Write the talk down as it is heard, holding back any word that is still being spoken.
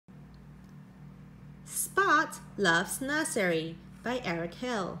Spot Loves Nursery by Eric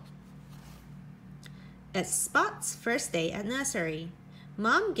Hill. It's Spot's first day at nursery.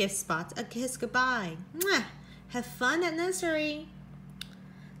 Mom gives Spot a kiss goodbye. Mwah! Have fun at nursery.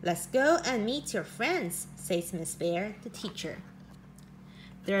 Let's go and meet your friends, says Miss Bear, the teacher.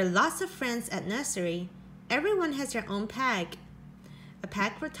 There are lots of friends at nursery. Everyone has their own peg. A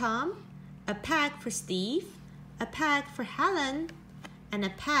peg for Tom, a peg for Steve, a peg for Helen, and a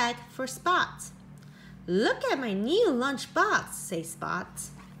peg for Spot. Look at my new lunchbox, says Spot.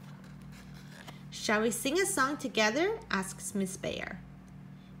 Shall we sing a song together? Asks Miss Bear.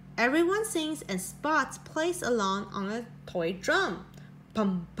 Everyone sings and Spot plays along on a toy drum.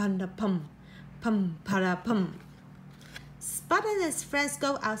 Pum panda pum, pum pada pum. Spot and his friends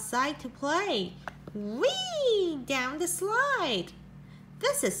go outside to play. Whee! Down the slide.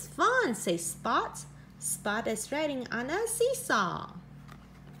 This is fun, says Spot. Spot is riding on a seesaw.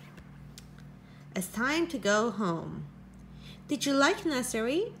 It's time to go home. Did you like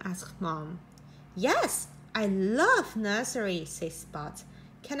nursery? Asked Mom. Yes, I love nursery, says Spot.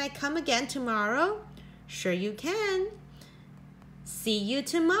 Can I come again tomorrow? Sure you can. See you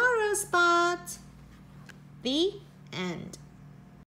tomorrow, Spot. The end.